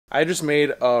I just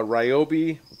made a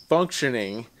Ryobi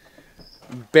functioning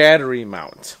battery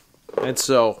mount. And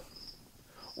so,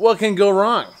 what can go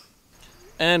wrong?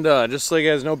 And just so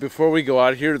you guys know, before we go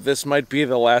out here, this might be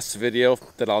the last video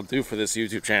that I'll do for this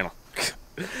YouTube channel.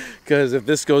 Because if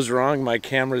this goes wrong, my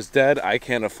camera's dead. I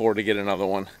can't afford to get another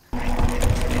one.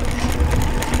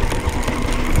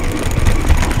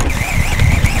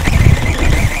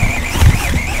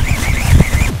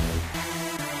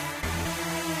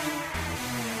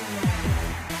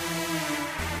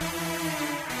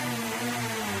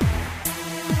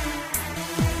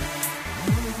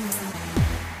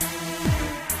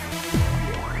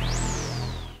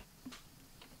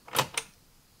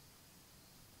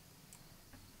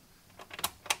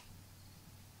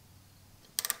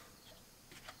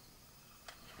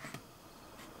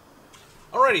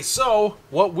 Alrighty, so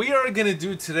what we are going to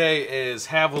do today is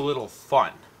have a little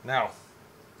fun. Now,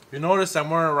 you notice I'm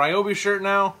wearing a Ryobi shirt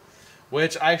now,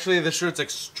 which actually the shirt's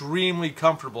extremely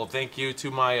comfortable. Thank you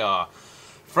to my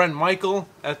friend Michael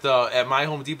at my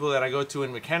Home Depot that I go to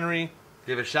in McHenry.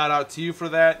 Give a shout out to you for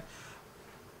that.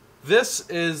 This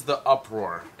is the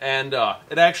Uproar, and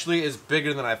it actually is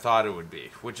bigger than I thought it would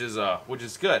be, which is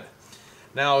good.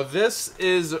 Now, this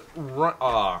is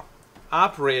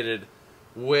operated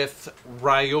with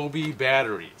Ryobi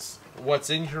batteries. What's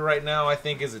in here right now, I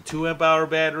think, is a 2 amp hour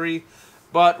battery,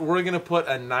 but we're gonna put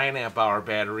a 9 amp hour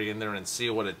battery in there and see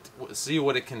what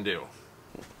it can do.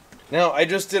 Now, I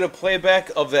just did a playback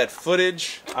of that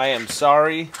footage. I am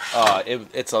sorry,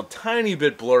 it's a tiny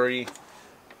bit blurry,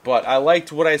 but I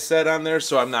liked what I said on there,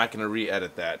 so I'm not gonna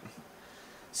re-edit that.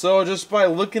 So just by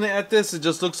looking at this, it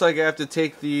just looks like I have to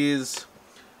take these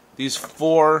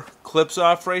 4 clips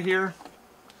off right here.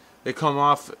 They come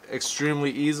off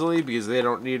extremely easily because they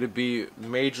don't need to be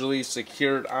majorly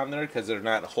secured on there because they're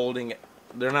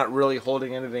not really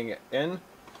holding anything in.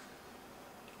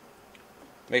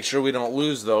 Make sure we don't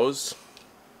lose those.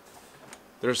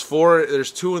 There's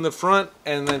 2 in the front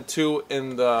and then 2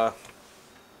 in the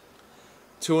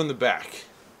back.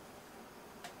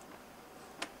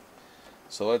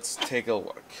 So let's take a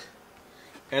look.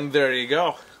 And there you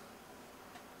go.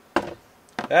 That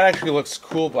actually looks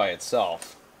cool by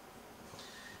itself.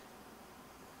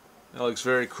 That looks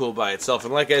very cool by itself.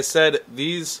 And like I said,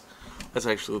 let's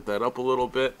actually lift that up a little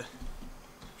bit.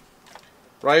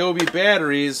 Ryobi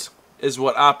batteries is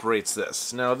what operates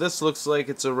this. Now this looks like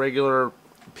it's a regular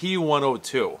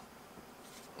P102.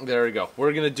 There we go.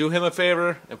 We're going to do him a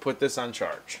favor and put this on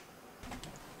charge.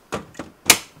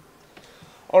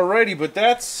 Alrighty, but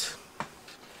that's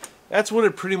what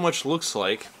it pretty much looks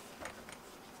like.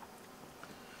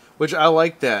 Which I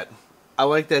like that. I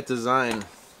like that design.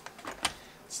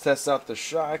 Let's test out the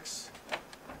shocks.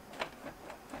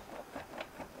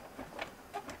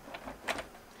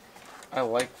 I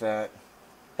like that.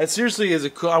 That seriously is a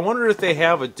cool. I wonder if they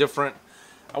have a different.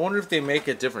 I wonder if they make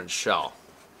a different shell.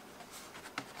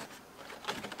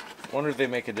 I wonder if they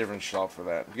make a different shell for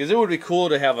that, because it would be cool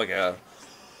to have like a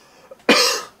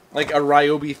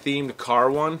Ryobi themed car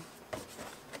one.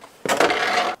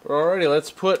 But alrighty,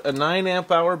 let's put a 9 amp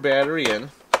hour battery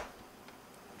in.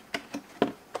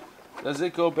 Does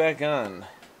it go back on?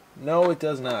 No, it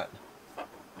does not.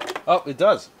 Oh, it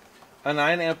does. A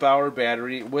 9 amp hour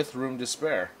battery with room to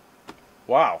spare.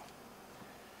 Wow.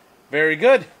 Very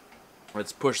good.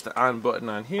 Let's push the on button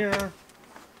on here.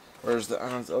 Where's the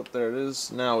on? Oh, there it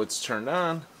is. Now it's turned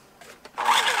on.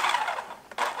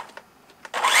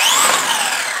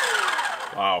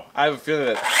 Wow. I have a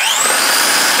feeling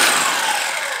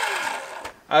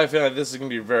that this is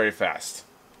going to be very fast.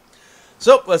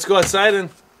 So, let's go outside and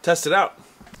test it out.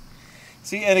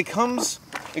 See, and it comes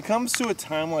to a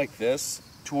time like this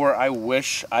to where I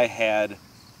wish I had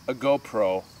a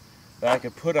GoPro that I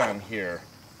could put on here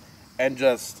and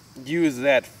just use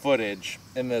that footage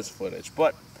in this footage.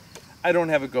 But I don't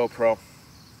have a GoPro,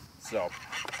 so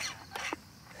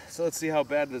let's see how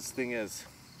bad this thing is,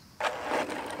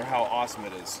 or how awesome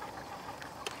it is.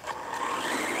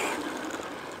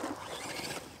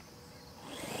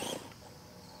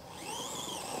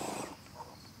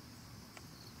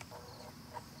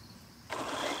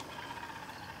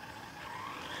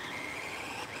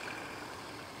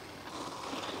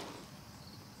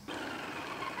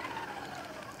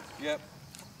 Yep.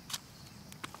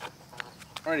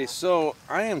 Alrighty, so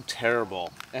I am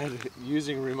terrible at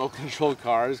using remote controlled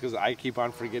cars because I keep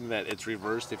on forgetting that it's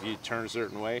reversed if you turn a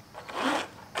certain way.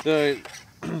 The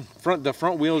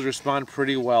front wheels respond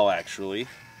pretty well, actually.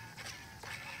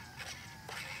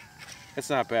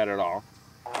 It's not bad at all.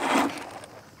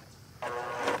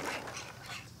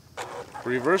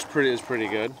 Reverse is pretty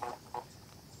good.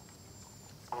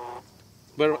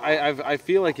 But I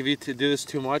feel like if you do this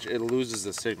too much, it loses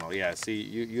the signal. Yeah, see,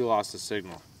 you lost the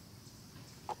signal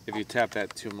if you tap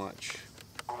that too much.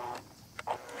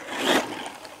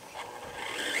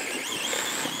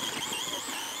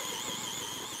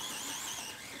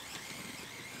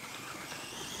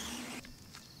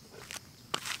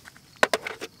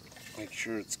 Make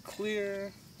sure it's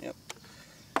clear. Yep.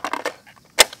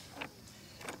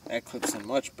 That clips in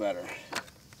much better.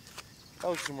 That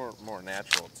looks more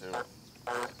natural too.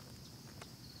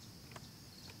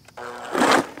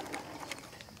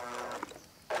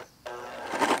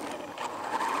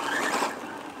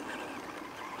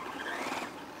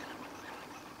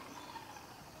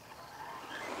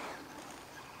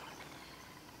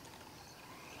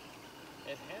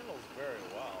 It handles very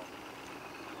well.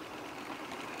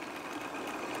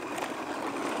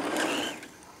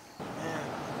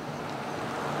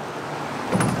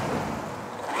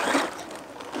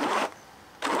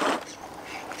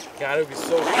 God, it would be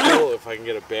so cool if I can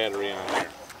get a battery on there.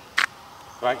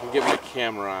 If I can get my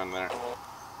camera on there.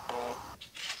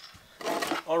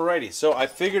 Alrighty, so I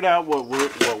figured out what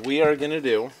we are going to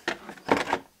do.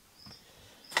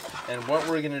 And what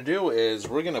we're going to do is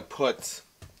we're going to put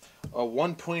a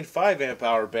 1.5 amp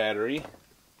hour battery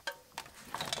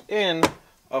in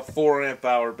a 4 amp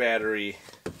hour battery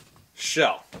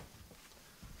shell.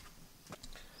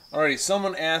 Alrighty,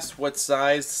 someone asked what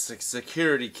size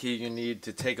security key you need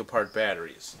to take apart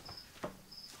batteries.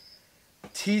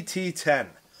 TT10.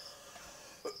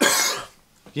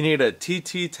 You need a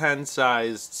TT10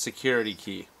 sized security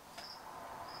key.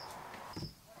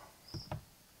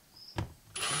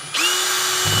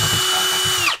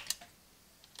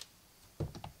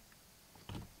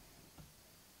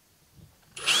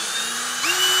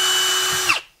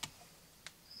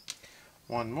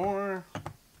 One more.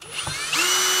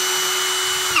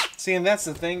 See, and that's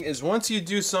the thing, is once you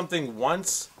do something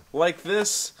once like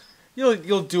this,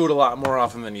 you'll do it a lot more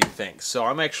often than you think. So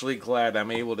I'm actually glad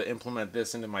I'm able to implement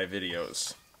this into my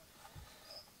videos.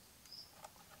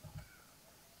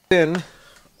 Then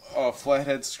a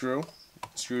flathead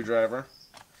screwdriver,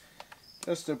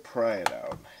 just to pry it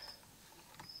out.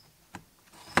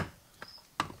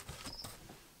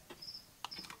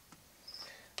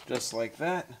 Just like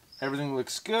that. Everything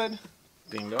looks good.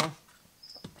 Bingo.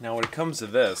 Now when it comes to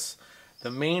this, the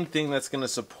main thing that's going to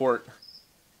support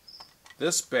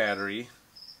this battery,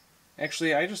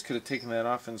 actually I just could have taken that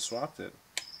off and swapped it.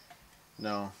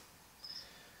 No.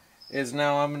 Is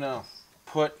now I'm going to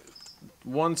put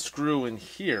one screw in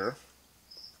here.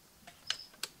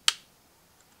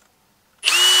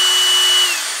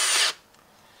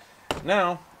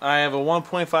 Now I have a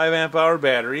 1.5 amp hour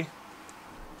battery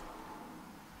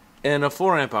and a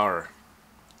 4 amp hour.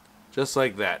 Just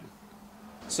like that.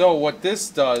 So what this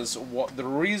does, the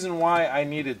reason why I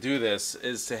need to do this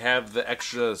is to have the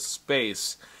extra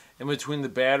space in between the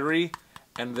battery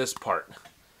and this part.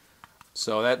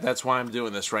 So that's why I'm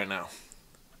doing this right now.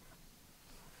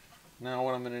 Now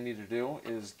what I'm going to need to do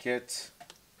is get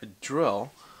a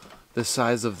drill the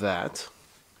size of that.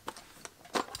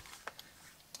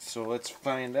 So let's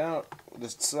find out the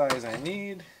size I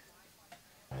need.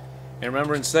 And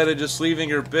remember, instead of just leaving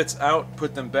your bits out,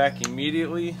 put them back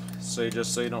immediately, so you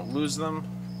don't lose them,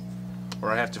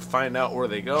 or I have to find out where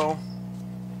they go.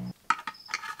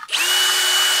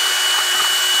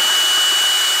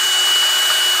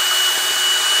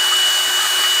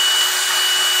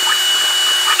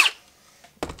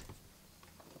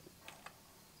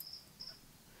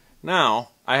 Now,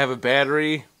 I have a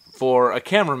battery for a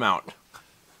camera mount.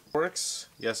 Works?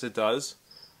 Yes, it does.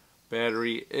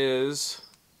 Battery is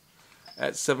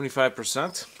at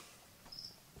 75%.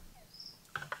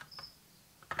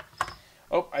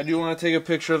 Oh, I do want to take a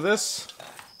picture of this.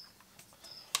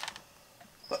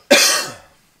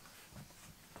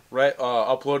 Right,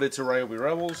 upload it to Ryobi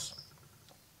Rebels.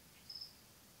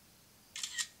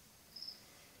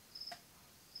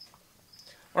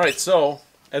 Alright, so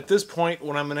at this point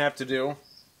what I'm going to have to do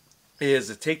is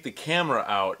to take the camera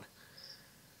out,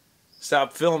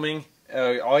 stop filming.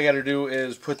 All I got to do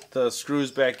is put the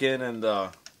screws back in and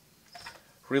the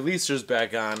releasers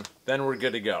back on, then we're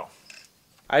good to go.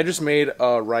 I just made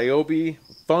a Ryobi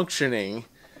functioning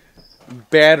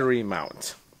battery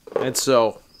mount. And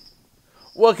so,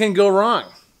 what can go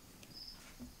wrong?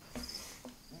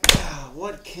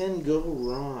 What can go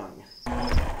wrong?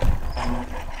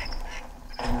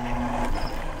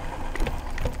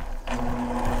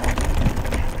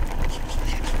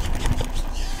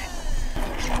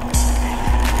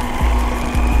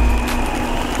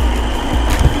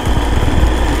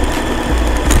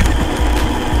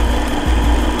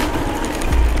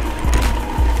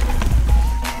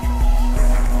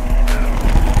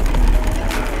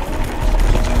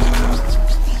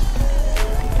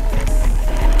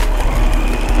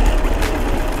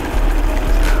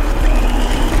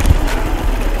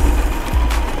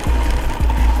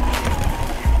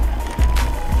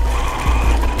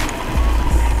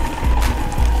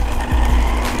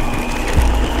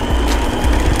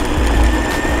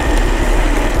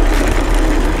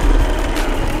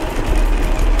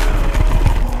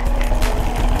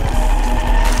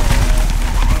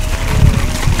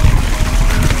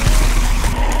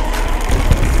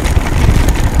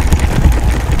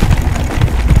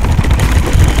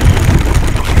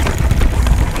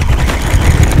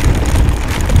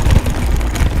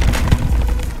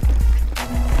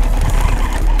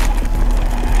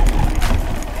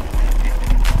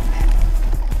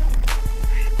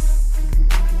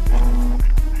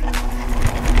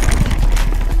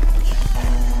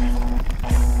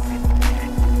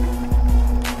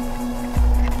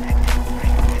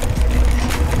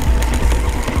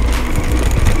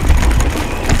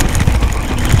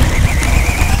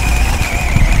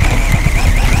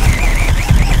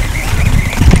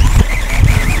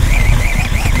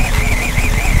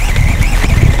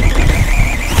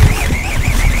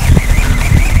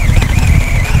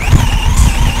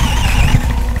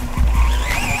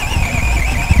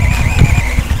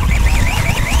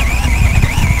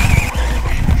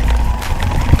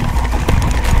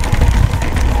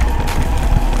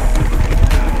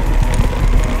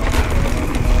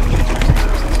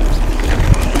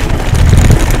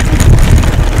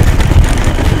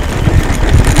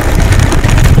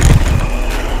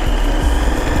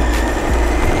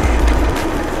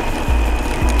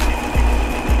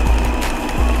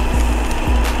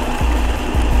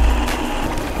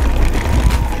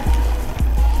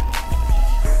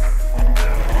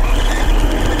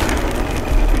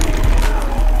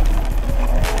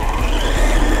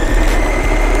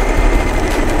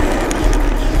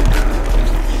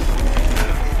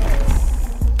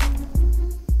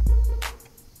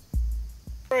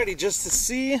 body just to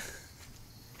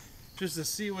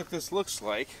see what this looks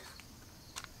like.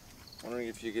 Wondering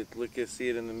if you could see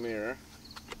it in the mirror.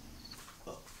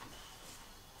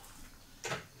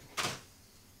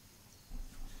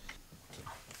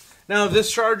 Now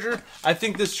this charger, I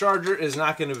think this charger is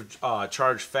not going to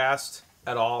charge fast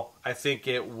at all. I think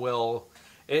it will.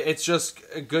 It's just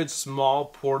a good small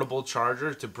portable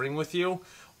charger to bring with you,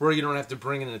 where you don't have to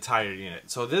bring an entire unit.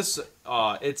 So this,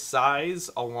 its size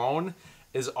alone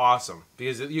is awesome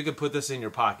because you can put this in your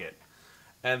pocket,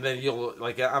 and then you'll,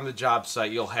 like on the job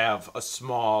site, you'll have a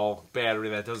small battery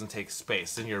that doesn't take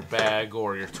space in your bag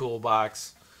or your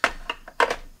toolbox. All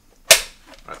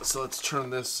right, so let's turn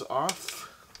this off.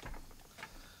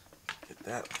 Get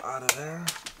that out of there.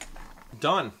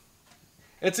 Done.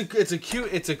 It's a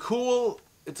cool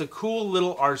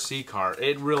little RC car.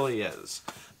 It really is.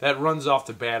 That runs off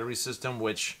the battery system,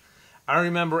 which I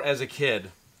remember as a kid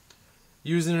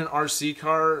using an RC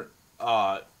car.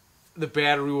 The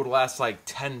battery would last like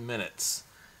 10 minutes,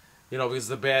 you know, because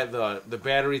the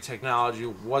battery technology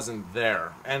wasn't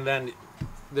there, and then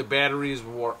the batteries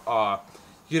were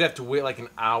you'd have to wait like an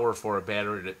hour for a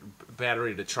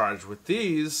battery to charge. With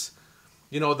these,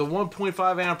 you know, the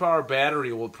 1.5 amp hour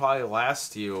battery will probably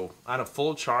last you on a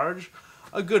full charge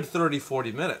a good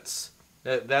 30-40 minutes.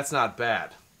 That's not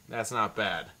bad. That's not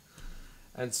bad.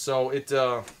 And so it's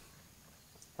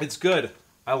good.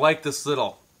 I like this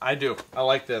little. I do. I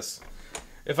like this.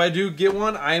 If I do get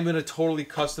one, I am going to totally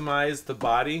customize the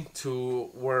body to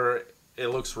where it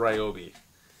looks Ryobi.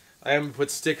 I am going to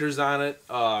put stickers on it,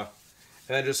 and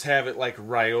then just have it like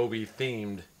Ryobi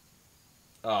themed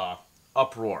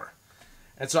Uproar.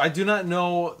 And so I do not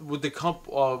know with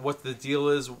what the deal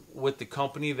is with the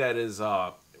company that is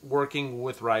working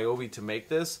with Ryobi to make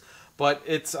this, but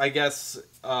it's, I guess,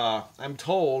 I'm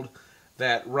told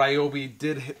that Ryobi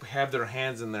did have their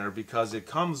hands in there because it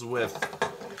comes with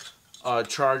a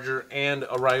charger and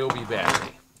a Ryobi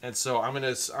battery. And so I'm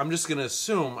just gonna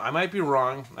assume, I might be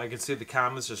wrong. I can see the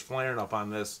comments just flaring up on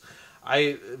this.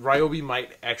 Ryobi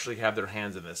might actually have their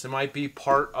hands in this. It might be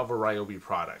part of a Ryobi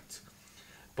product,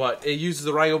 but it uses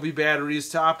the Ryobi batteries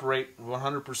to operate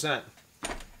 100%.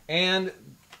 And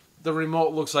the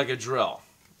remote looks like a drill.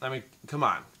 I mean, come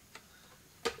on.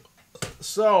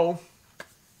 So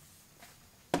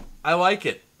I like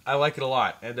it. I like it a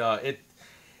lot, and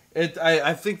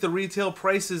I think the retail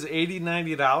price is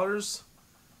 $80-$90.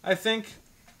 I think.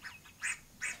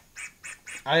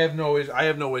 I have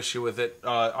no issue with it.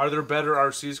 Are there better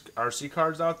RC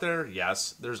cars out there?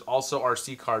 Yes. There's also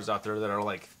RC cars out there that are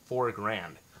like $4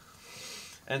 grand.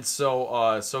 And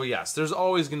so yes, there's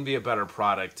always going to be a better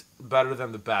product, better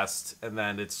than the best, and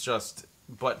then it's just.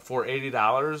 But for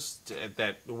 $80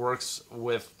 that works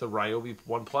with the Ryobi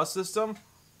One Plus system,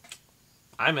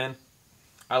 I'm in.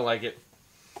 I like it.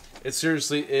 It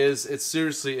seriously is. It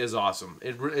seriously is awesome.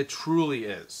 It truly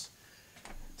is.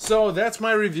 So that's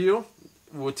my review.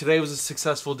 Today was a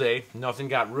successful day. Nothing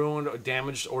got ruined, or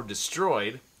damaged, or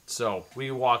destroyed. So we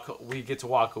get to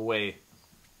walk away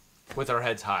with our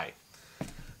heads high.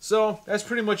 So that's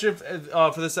pretty much it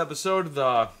for this episode.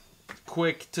 The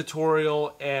quick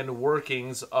tutorial and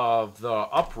workings of the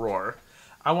Uproar.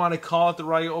 I want to call it the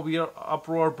Ryobi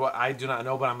Uproar, but I do not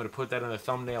know, but I'm going to put that in the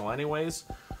thumbnail anyways.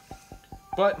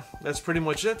 But that's pretty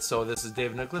much it. So this is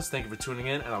Dave Nicholas. Thank you for tuning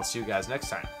in, and I'll see you guys next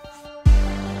time.